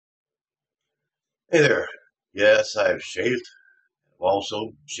Hey there. Yes, I've shaved. I've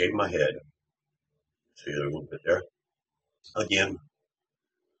also shaved my head. See a little bit there. Again,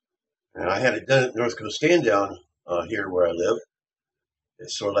 and I had it done at North Coast Stand Down here where I live.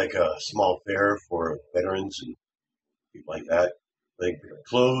 It's sort of like a small fair for veterans and people like that. They pick up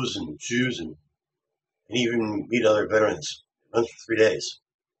clothes and shoes and even meet other veterans. It runs for 3 days.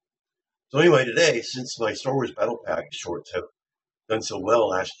 So anyway, today, since my Star Wars Battlepack shorts have done so well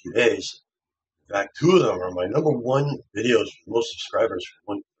the last few days, in fact, two of them are my #1 videos with most subscribers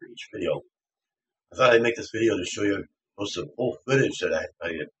for each video. I thought I'd make this video to show you most of the full footage that I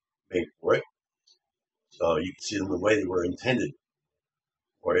had made for it, so you can see them the way they were intended,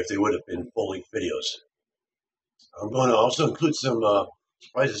 or if they would have been full-length videos. I'm going to also include some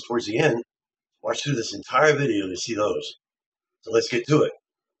surprises towards the end. Watch through this entire video to see those. So let's get to it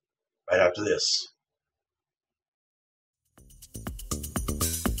right after this.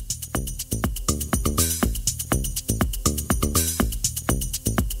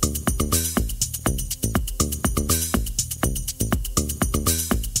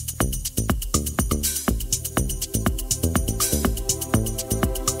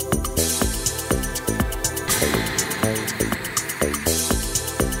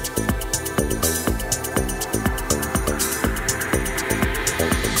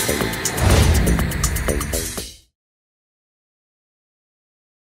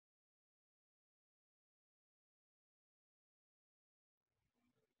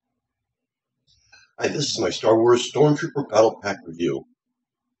 Hi, this is my Star Wars Stormtrooper Battlepack review.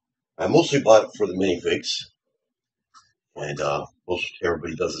 I mostly bought it for the minifigs, and most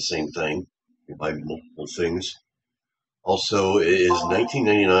everybody does the same thing. You buy multiple things. Also, it is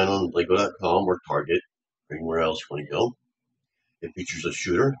 $19.99 on Lego.com or Target, or anywhere else you want to go. It features a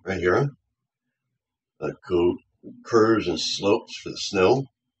shooter right here, curves and slopes for the snow.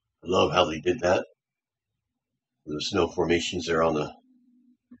 I love how they did that. The snow formations there on the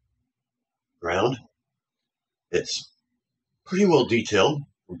ground. It's pretty well detailed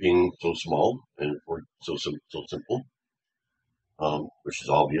for being so small and for so simple, which is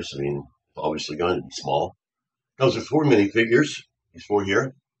obvious. I mean, it's obviously going to be small. Comes with 4 minifigures. These 4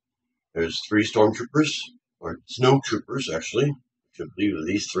 here. There's 3 stormtroopers, or snow troopers actually. I believe are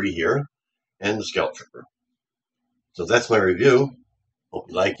these 3 here, and the scout trooper. So that's my review. Hope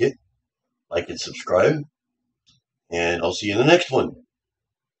you like it. Like and subscribe. And I'll see you in the next one.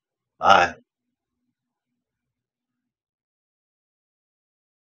 Bye.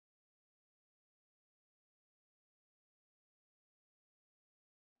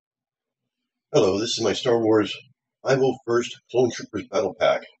 Hello, this is my Star Wars 501st Clone Troopers Battle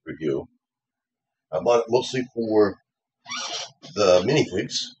Pack review. I bought it mostly for the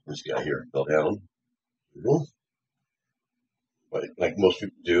minifigs. This guy here fell down. But like most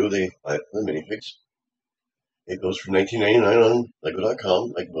people do, they buy it for the minifigs. It goes for $19.99 on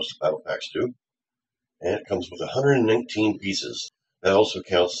Lego.com, like most Battle Packs do. And it comes with 119 pieces. That also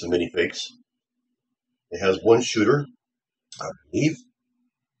counts the minifigs. It has 1 shooter, I believe.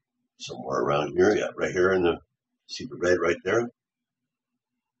 Somewhere around here, yeah, right here in the, see the red right there?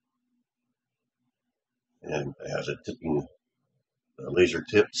 And it has a tipping, laser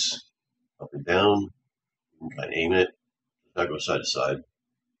tips up and down. You can kind of aim it. Now go side to side.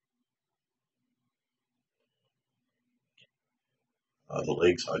 The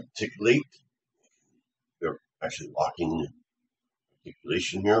legs articulate. They're actually locking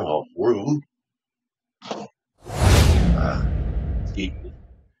articulation here, all 4 of them.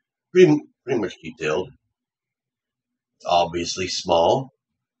 Pretty much detailed. It's obviously small.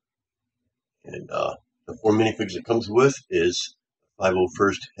 And the 4 minifigs it comes with is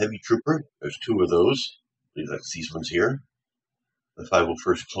 501st Heavy Trooper. There's 2 of those. I believe that's these ones here. The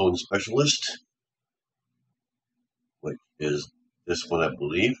 501st Clone Specialist, which is this one, I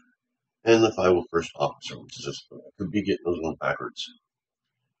believe. And the 501st Officer, which is this one. I could be getting those ones backwards.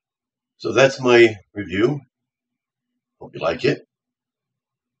 So that's my review. Hope you like it.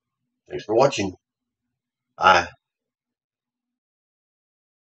 Thanks for watching. Bye.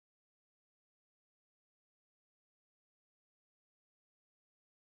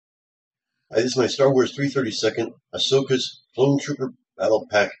 Hi, this is my Star Wars 332nd Ahsoka's Clone Trooper Battle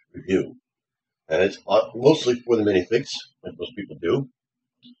Pack review. And it's mostly for the minifigs, like most people do.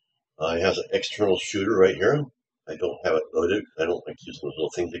 It has an external shooter right here. I don't have it loaded. I don't like using those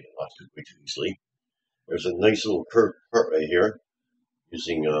little things. They get lost way too easily. There's a nice little curved part right here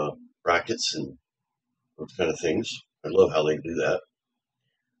using brackets and those kind of things. I love how they do that.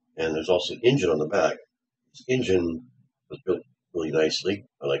 And there's also an engine on the back. This engine was built really nicely.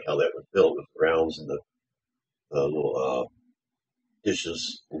 I like how that was built with the rounds and the little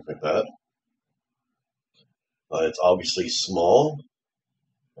dishes, things like that. It's obviously small,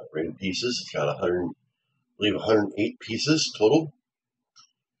 right in pieces. It's got 100, I believe 108 pieces total,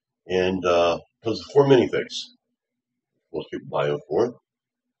 and comes with 4 minifigs. Most people buy them for.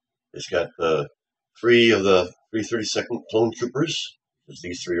 It's got the 3 of the 332nd Clone Troopers. There's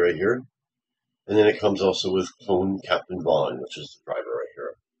these 3 right here. And then it comes also with Clone Captain Vaughn, which is the driver right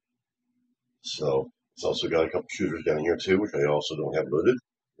here. So it's also got a couple shooters down here too, which I also don't have loaded.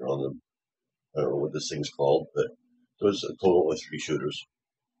 They're on the, I don't know what this thing's called, but so it's a total of 3 shooters.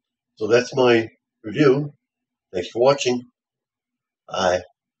 So that's my review. Thanks for watching. Bye.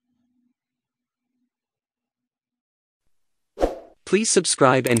 Please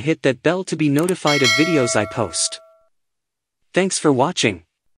subscribe and hit that bell to be notified of videos I post. Thanks for watching.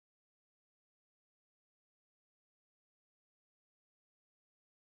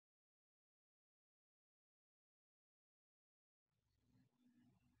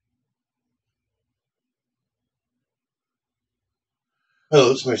 Hello,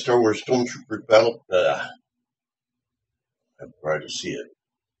 this is my Star Wars Stormtrooper battle. I'm trying to see it.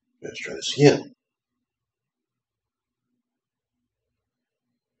 Let's try this again.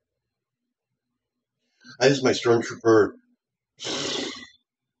 This is my Stormtrooper.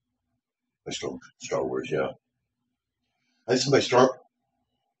 Star Wars, yeah. This is my Star.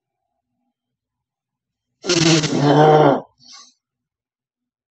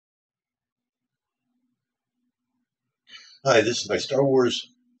 Hi, this is my Star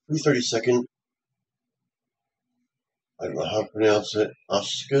Wars 332nd. I don't know how to pronounce it.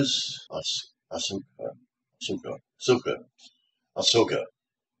 Ahsoka.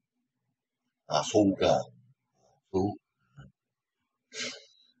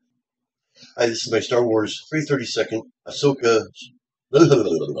 Hi, this is my Star Wars 332nd Ahsoka.